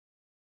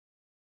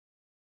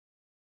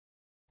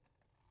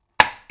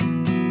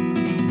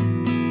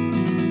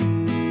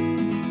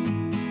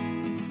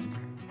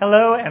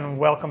Hello and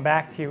welcome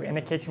back to In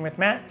the Kitchen with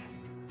Matt.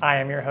 I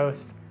am your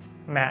host,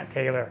 Matt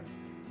Taylor.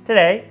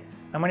 Today,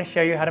 I'm going to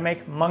show you how to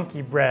make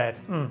monkey bread.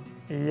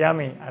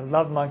 Yummy, I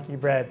love monkey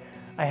bread.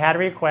 I had a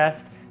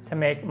request to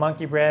make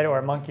monkey bread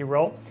or monkey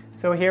roll,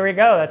 so here we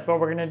go. That's what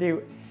we're going to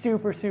do.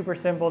 Super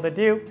simple to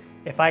do.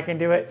 If I can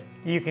do it,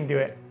 you can do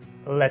it.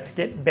 Let's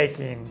get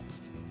baking.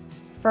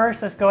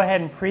 First, let's go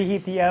ahead and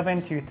preheat the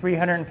oven to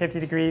 350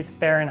 degrees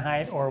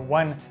Fahrenheit or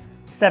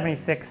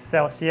 176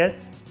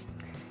 Celsius.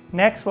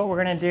 Next, what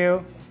we're going to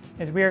do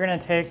is we are going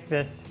to take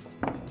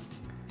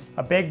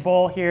a big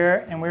bowl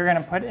here, and we're going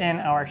to put in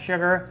our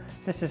sugar.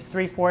 This is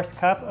 3/4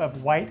 cup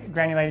of white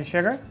granulated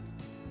sugar.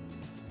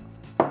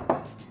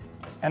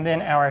 And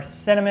then our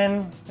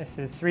cinnamon. This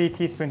is 3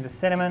 teaspoons of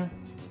cinnamon.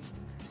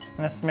 And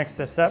let's mix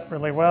this up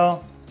really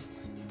well.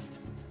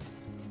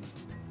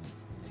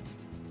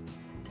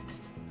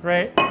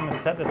 Great, I'm going to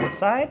set this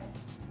aside.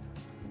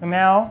 And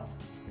now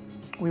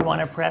we want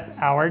to prep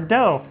our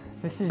dough.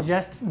 This is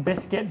just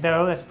biscuit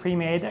dough that's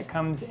pre-made that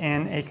comes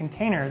in a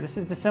container. This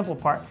is the simple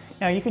part.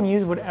 Now you can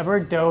use whatever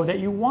dough that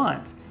you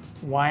want.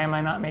 Why am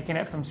I not making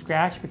it from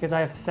scratch? Because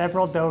I have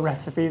several dough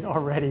recipes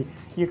already.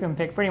 You can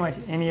pick pretty much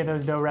any of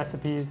those dough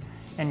recipes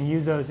and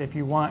use those if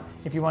you want.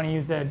 If you want to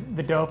use the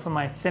dough from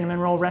my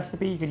cinnamon roll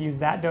recipe, you could use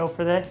that dough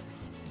for this.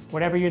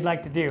 Whatever you'd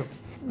like to do.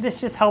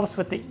 This just helps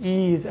with the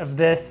ease of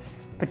this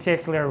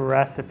particular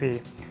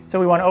recipe. So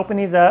we want to open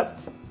these up.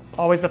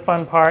 Always the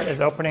fun part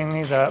is opening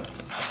these up.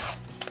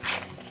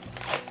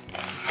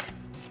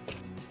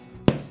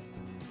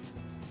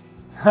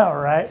 All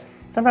right,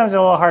 sometimes they're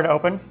a little hard to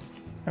open.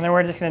 And then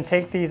we're just gonna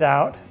take these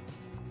out.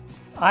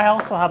 I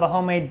also have a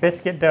homemade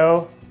biscuit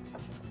dough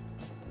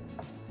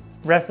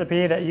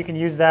recipe that you can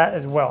use that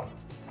as well.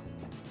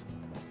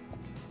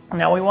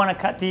 Now we wanna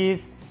cut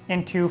these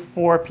into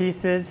 4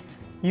 pieces.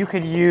 You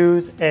could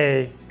use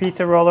a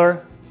pizza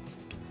roller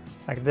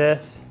like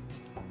this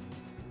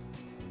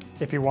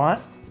if you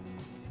want.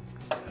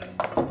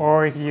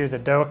 Or you can use a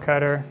dough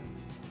cutter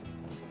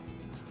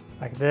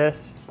like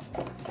this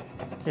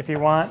if you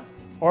want.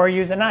 Or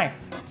use a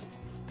knife.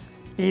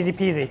 Easy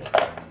peasy.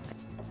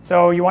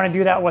 So you want to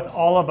do that with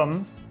all of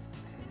them.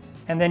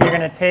 And then you're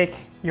going to take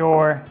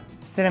your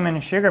cinnamon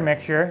and sugar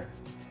mixture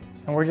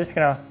and we're just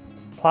going to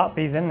plop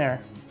these in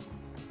there.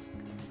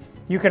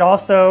 You could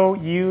also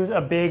use a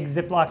big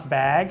Ziploc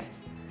bag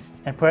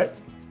and put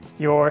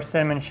your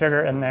cinnamon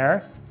sugar in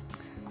there.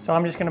 So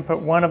I'm just going to put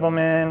one of them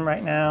in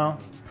right now.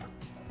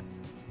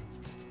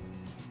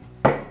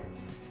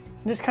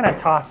 Just kind of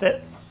toss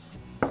it.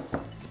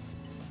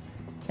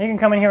 You can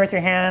come in here with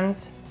your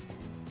hands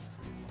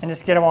and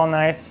just get them all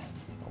nice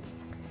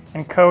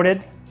and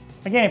coated.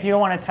 Again, if you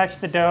don't want to touch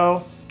the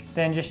dough,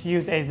 then just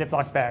use a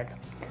Ziploc bag.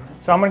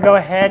 So I'm going to go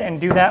ahead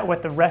and do that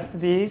with the rest of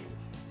these,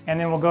 and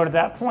then we'll go to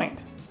that point.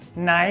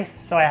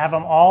 Nice, so I have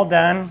them all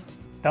done.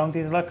 Don't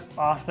these look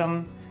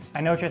awesome?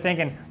 I know what you're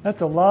thinking,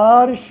 that's a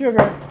lot of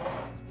sugar.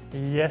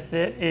 Yes,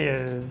 it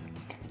is.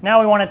 Now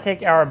we want to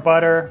take our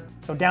butter.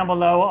 So down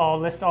below, I'll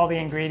list all the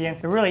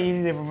ingredients. They're really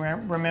easy to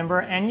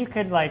remember, and you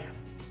could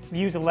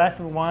use less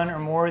of one or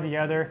more of the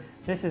other.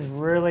 This is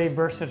really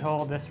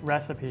versatile, this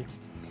recipe.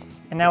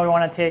 And now we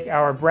want to take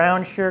our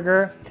brown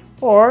sugar,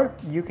 or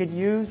you could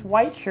use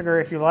white sugar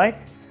if you like.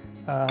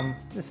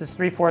 This is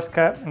 3/4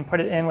 cup, and put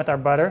it in with our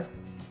butter.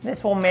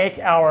 This will make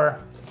our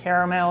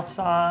caramel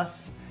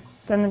sauce.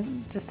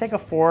 Then just take a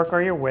fork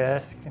or your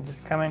whisk and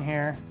just come in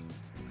here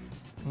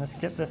and let's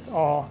get this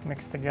all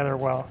mixed together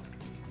well.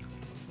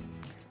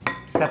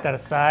 Set that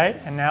aside,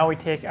 and now we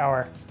take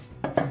our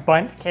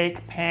bundt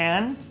cake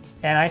pan.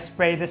 And I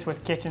spray this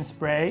with kitchen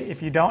spray.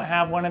 If you don't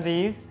have one of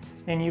these,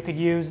 then you could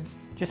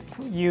just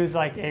use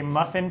like a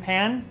muffin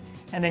pan,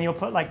 and then you'll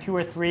put like 2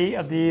 or 3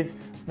 of these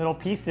little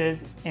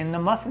pieces in the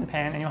muffin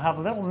pan, and you'll have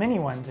little mini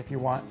ones if you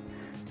want.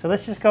 So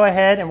let's just go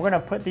ahead and we're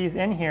gonna put these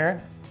in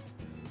here.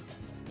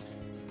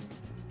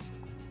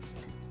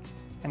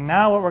 And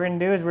now what we're gonna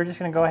do is we're just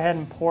gonna go ahead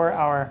and pour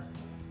our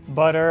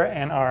butter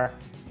and our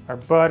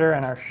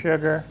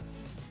sugar.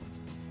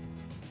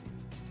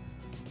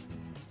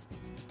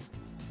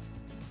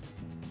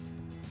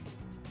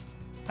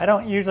 I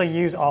don't usually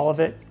use all of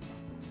it.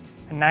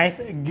 A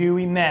nice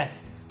gooey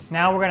mess.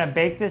 Now we're gonna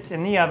bake this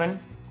in the oven,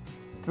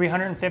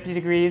 350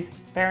 degrees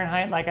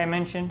Fahrenheit, like I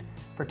mentioned,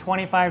 for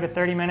 25 to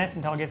 30 minutes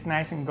until it gets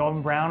nice and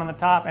golden brown on the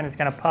top, and it's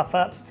gonna puff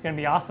up. It's gonna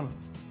be awesome.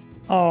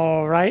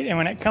 All right, and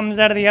when it comes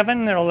out of the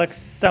oven, it'll look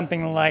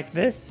something like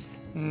this.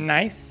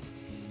 Nice.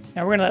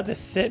 Now we're gonna let this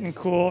sit and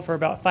cool for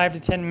about 5 to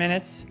 10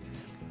 minutes.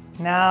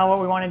 Now what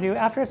we wanna do,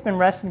 after it's been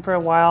resting for a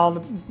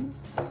while,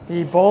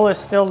 the bowl is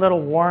still a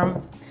little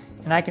warm,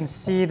 and I can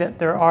see that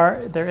there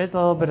is a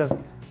little bit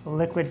of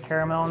liquid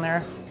caramel in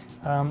there.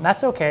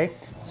 That's okay.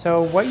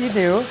 So what you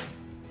do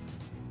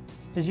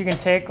is you can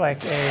take like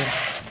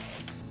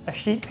a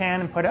sheet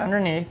pan and put it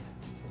underneath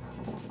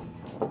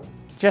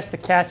just to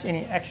catch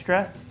any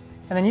extra.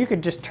 And then you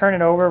could just turn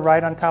it over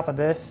right on top of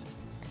this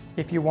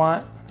if you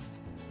want.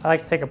 I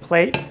like to take a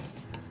plate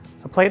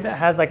that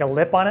has like a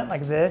lip on it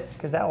like this,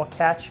 because that will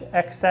catch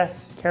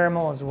excess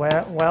caramel as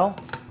well.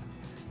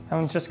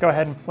 And just go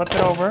ahead and flip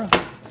it over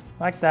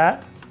like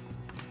that.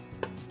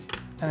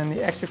 And then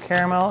the extra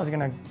caramel is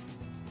gonna,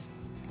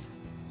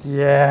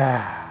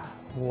 yeah,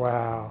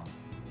 wow.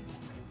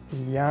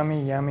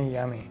 Yummy, yummy,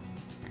 yummy.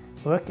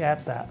 Look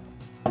at that.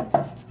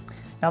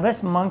 Now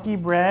this monkey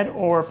bread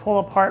or pull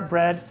apart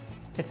bread,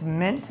 it's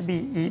meant to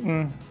be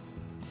eaten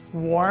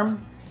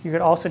warm. You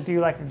could also do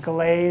like a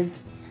glaze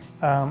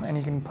and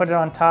you can put it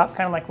on top,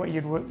 kind of like what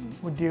you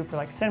would do for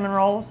like cinnamon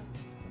rolls.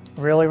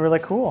 Really, really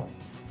cool.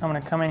 I'm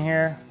gonna come in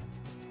here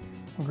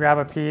and grab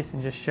a piece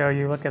and just show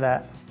you, look at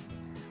that.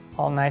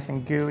 All nice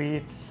and gooey,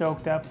 it's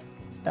soaked up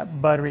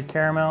that buttery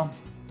caramel.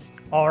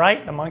 All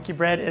right, the monkey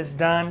bread is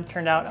done,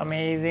 turned out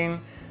amazing.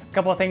 A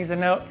couple of things to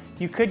note,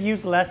 you could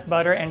use less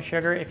butter and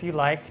sugar if you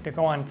like to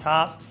go on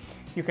top.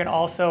 You can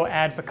also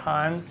add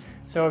pecans.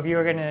 So if you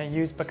were gonna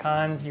use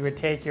pecans, you would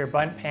take your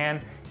bundt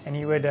pan and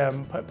you would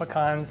put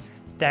pecans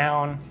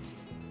down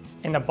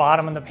in the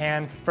bottom of the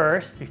pan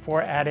first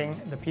before adding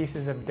the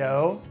pieces of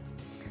dough.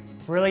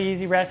 Really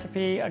easy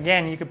recipe.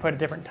 Again, you could put a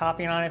different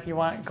topping on it if you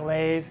want,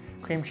 glaze,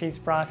 cream cheese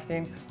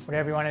frosting,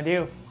 whatever you wanna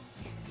do.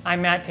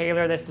 I'm Matt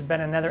Taylor. This has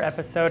been another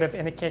episode of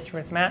In the Kitchen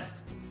with Matt.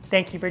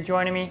 Thank you for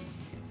joining me.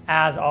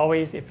 As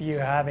always, if you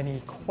have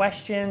any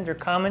questions or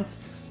comments,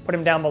 put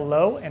them down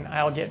below and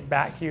I'll get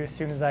back to you as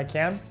soon as I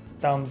can.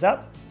 Thumbs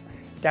up,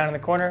 down in the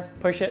corner,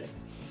 push it.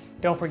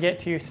 Don't forget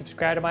to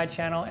subscribe to my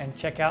channel and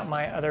check out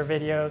my other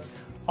videos.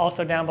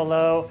 Also down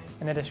below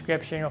in the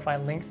description, you'll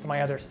find links to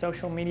my other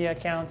social media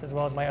accounts as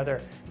well as my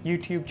other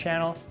YouTube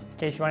channel in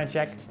case you want to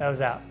check those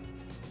out.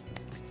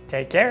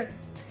 Take care.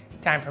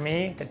 Time for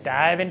me to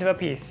dive into a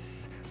piece.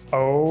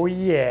 Oh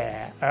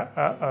yeah.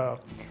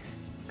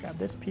 Grab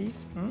this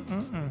piece.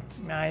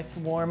 Nice,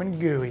 warm and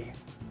gooey.